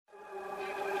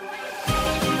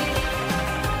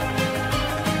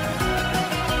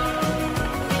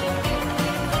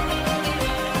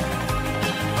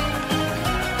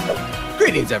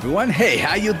Greetings, everyone. Hey,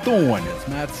 how you doing? It's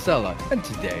Matt Sella, and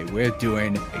today we're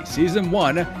doing a Season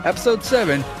 1, Episode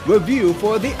 7 review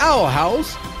for The Owl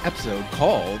House, episode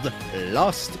called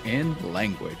Lost in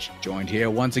Language. Joined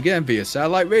here once again via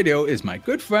satellite radio is my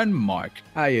good friend Mark.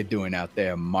 How you doing out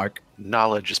there, Mark?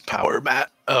 Knowledge is power,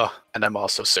 Matt. And I'm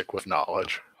also sick with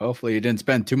knowledge. Hopefully you didn't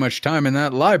spend too much time in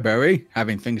that library,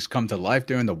 having things come to life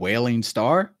during the Wailing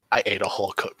Star. I ate a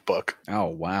whole cookbook. Oh,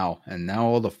 wow. And now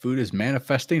all the food is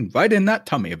manifesting right in that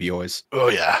tummy of yours. Oh,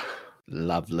 yeah.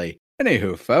 Lovely.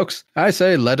 Anywho, folks, I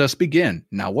say let us begin.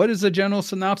 Now, what is the general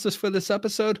synopsis for this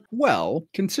episode? Well,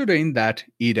 considering that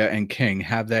Ida and King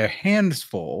have their hands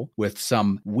full with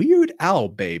some weird owl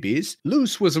babies,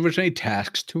 Luce was originally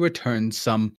tasked to return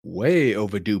some way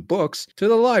overdue books to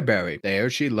the library.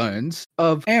 There she learns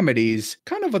of Amity's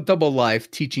kind of a double life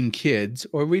teaching kids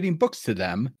or reading books to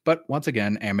them, but once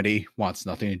again, Amity wants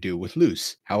nothing to do with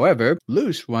Luce. However,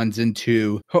 Luce runs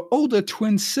into her older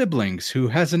twin siblings who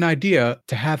has an idea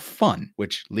to have fun,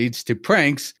 which leads to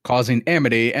pranks, causing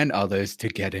Amity and others to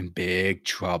get in big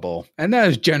trouble. And that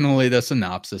is generally the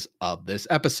synopsis of this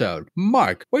episode.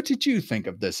 Mark, what did you think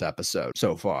of this episode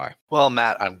so far? Well,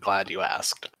 Matt, I'm glad you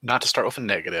asked. Not to start with a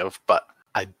negative, but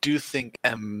I do think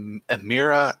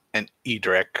Amira and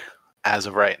Edric, as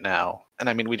of right now, and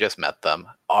I mean, we just met them,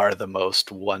 are the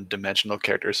most one-dimensional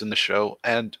characters in the show,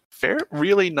 and they're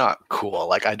really not cool.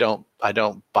 Like, I don't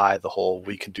buy the whole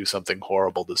we can do something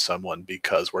horrible to someone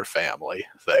because we're family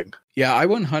thing. Yeah, I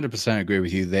 100% agree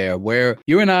with you there, where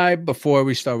you and I, before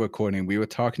we start recording, we were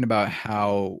talking about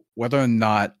how whether or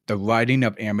not the writing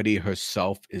of Amity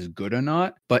herself is good or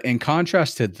not. But in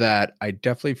contrast to that, I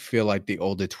definitely feel like the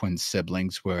older twin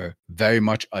siblings were very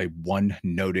much a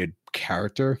one-noted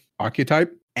character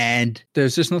archetype. And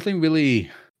there's just nothing really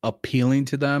appealing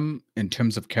to them in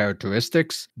terms of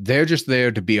characteristics. They're just there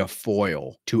to be a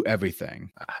foil to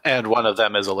everything. And one of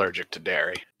them is allergic to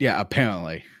dairy. Yeah,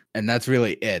 apparently. And that's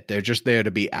really it. They're just there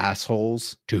to be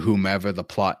assholes to whomever the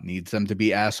plot needs them to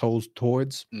be assholes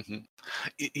towards. Mm-hmm.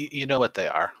 You know what they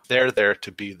are. They're there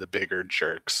to be the bigger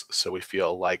jerks, so we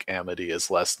feel like Amity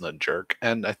is less than a jerk.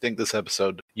 And I think this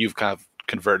episode, you've kind of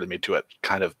converted me to it,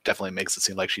 kind of definitely makes it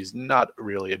seem like she's not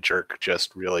really a jerk,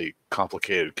 just really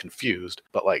complicated, confused.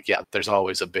 But like, yeah, there's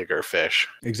always a bigger fish.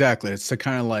 Exactly. It's to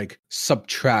kind of like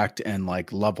subtract and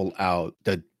like level out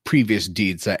the previous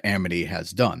deeds that Amity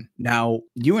has done. Now,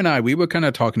 you and I, we were kind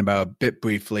of talking about a bit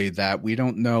briefly that we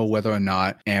don't know whether or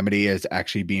not Amity is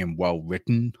actually being well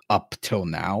written up till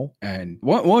now. And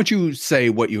why don't you say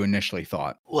what you initially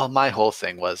thought? Well, my whole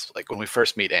thing was like when we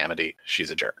first meet Amity,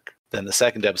 she's a jerk. Then the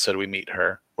second episode we meet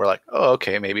her, we're like, oh,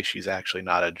 okay, maybe she's actually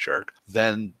not a jerk.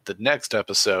 Then the next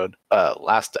episode,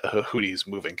 last Hootie's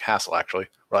moving castle, actually,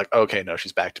 we're like, okay, no,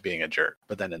 she's back to being a jerk.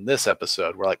 But then in this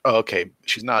episode, we're like, oh, okay,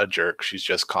 she's not a jerk. She's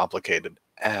just complicated.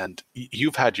 And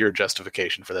you've had your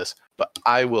justification for this, but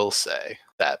I will say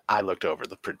that I looked over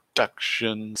the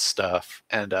production stuff,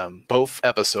 and both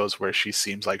episodes where she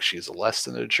seems like she's less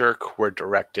than a jerk were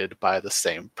directed by the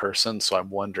same person. So I'm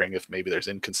wondering if maybe there's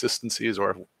inconsistencies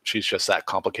or if she's just that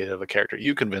complicated of a character.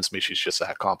 You convinced me she's just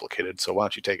that complicated. So why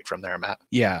don't you take it from there, Matt?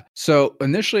 Yeah. So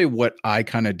initially what I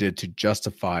kind of did to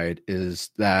justify it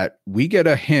is that we get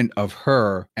a hint of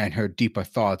her and her deeper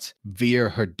thoughts via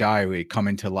her diary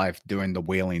coming to life during the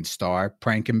Wailing Star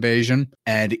prank invasion.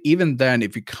 And even then,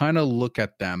 if you kind of look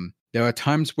at them, there are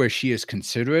times where she is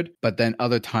considerate, but then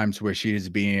other times where she is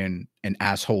being an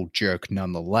asshole jerk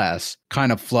nonetheless,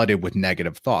 kind of flooded with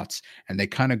negative thoughts. And they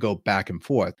kind of go back and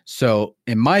forth. So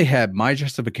in my head, my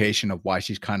justification of why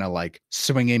she's kind of like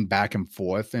swinging back and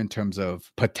forth in terms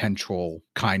of potential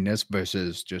kindness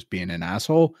versus just being an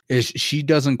asshole is she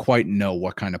doesn't quite know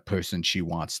what kind of person she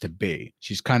wants to be.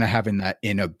 She's kind of having that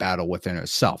inner battle within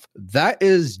herself. That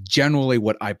is generally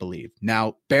what I believe.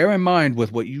 Now, bear in mind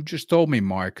with what you just told me,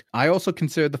 Mark, I also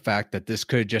consider the fact that this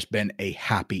could have just been a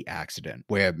happy accident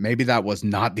where maybe that was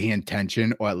not the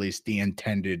intention, or at least the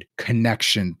intended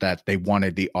connection that they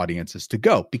wanted the audiences to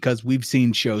go, because we've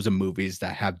seen shows and movies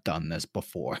that have done this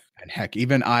before. And heck,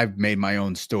 even I've made my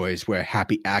own stories where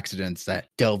happy accidents that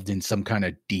delved in some kind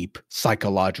of deep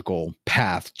psychological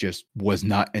path just was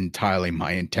not entirely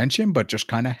my intention, but just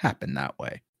kind of happened that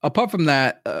way. Apart from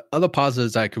that, other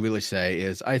positives I could really say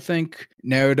is I think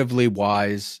narratively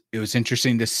wise, it was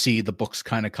interesting to see the books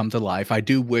kind of come to life. I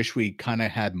do wish we kind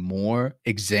of had more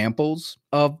examples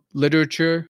of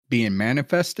literature being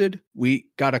manifested. We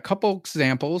got a couple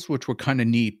examples, which were kind of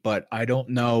neat, but I don't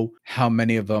know how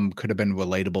many of them could have been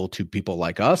relatable to people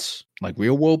like us. like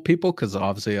real world people, because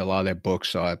obviously a lot of their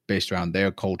books are based around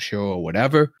their culture or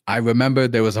whatever. I remember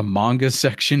there was a manga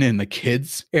section in the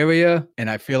kids area, and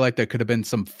I feel like there could have been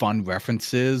some fun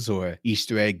references or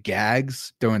Easter egg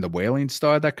gags during the Whaling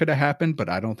Star that could have happened, but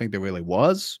I don't think there really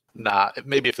was. Nah,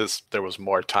 maybe if there was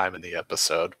more time in the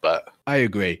episode, but I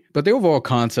agree. But the overall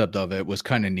concept of it was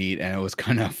kind of neat, and it was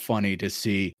kind of funny to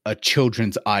see a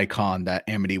children's icon that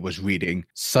Amity was reading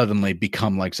suddenly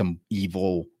become like some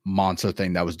evil monster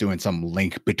thing that was doing some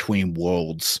link between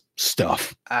worlds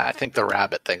stuff. I think the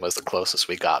rabbit thing was the closest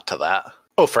we got to that.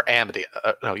 Oh, for Amity.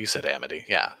 No, you said Amity.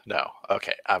 Yeah, no.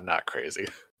 Okay, I'm not crazy.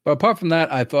 But apart from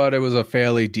that, I thought it was a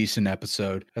fairly decent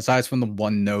episode. Aside from the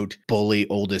one note bully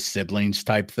oldest siblings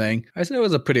type thing, I said it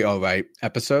was a pretty alright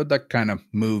episode that kind of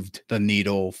moved the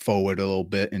needle forward a little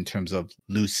bit in terms of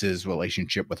Luce's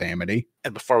relationship with Amity.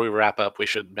 And before we wrap up, we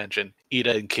should mention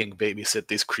Ida and King babysit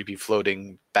these creepy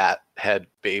floating bat head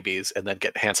babies and then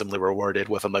get handsomely rewarded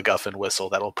with a MacGuffin whistle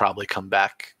that'll probably come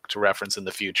back to reference in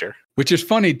the future. Which is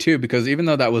funny too, because even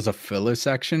though that was a filler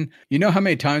section, you know how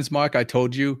many times, Mark, I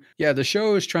told you, yeah, the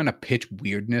show is trying to pitch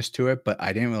weirdness to it, but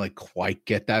I didn't really quite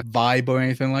get that vibe or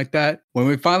anything like that. When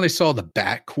we finally saw the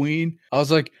Bat Queen, I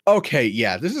was like, okay,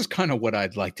 yeah, this is kind of what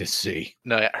I'd like to see.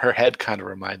 No, her head kind of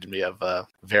reminded me of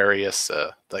various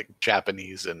like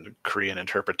Japanese and Korean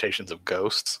interpretations of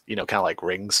ghosts, you know, kind of like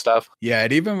Ring stuff. Yeah,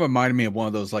 it even reminded me of one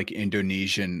of those like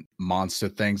Indonesian monster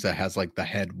things that has like the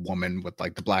head woman with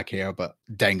like the black hair but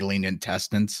dangling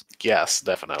intestines. Yes,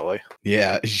 definitely.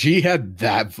 Yeah, she had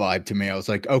that vibe to me. I was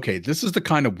like, okay, this is the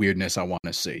kind of weirdness I want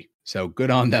to see. So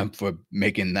good on them for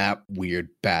making that weird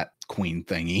Bat Queen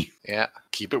thingy. Yeah,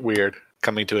 keep it weird.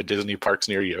 Coming to a Disney parks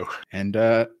near you. And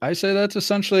I say that's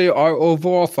essentially our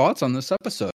overall thoughts on this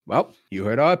episode. Well, you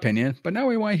heard our opinion, but now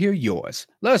we want to hear yours.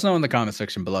 Let us know in the comment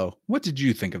section below. What did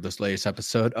you think of this latest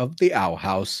episode of The Owl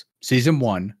House? Season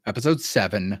 1, Episode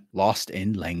 7, Lost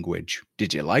in Language.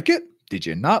 Did you like it? Did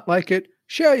you not like it?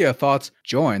 Share your thoughts.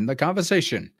 Join the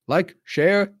conversation. Like,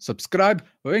 share, subscribe,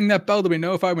 ring that bell to be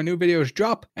notified when new videos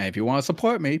drop. And if you want to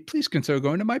support me, please consider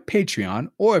going to my Patreon.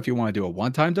 Or if you want to do a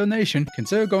one-time donation,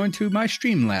 consider going to my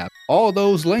Streamlab. All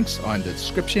those links are in the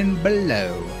description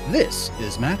below. This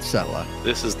is Matt Sella.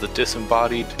 This is the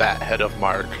disembodied bat head of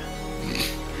Mark.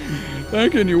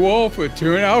 Thanking you all for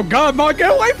tuning out. Oh God, Mark,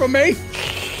 get away from me!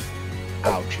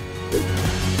 Ouch.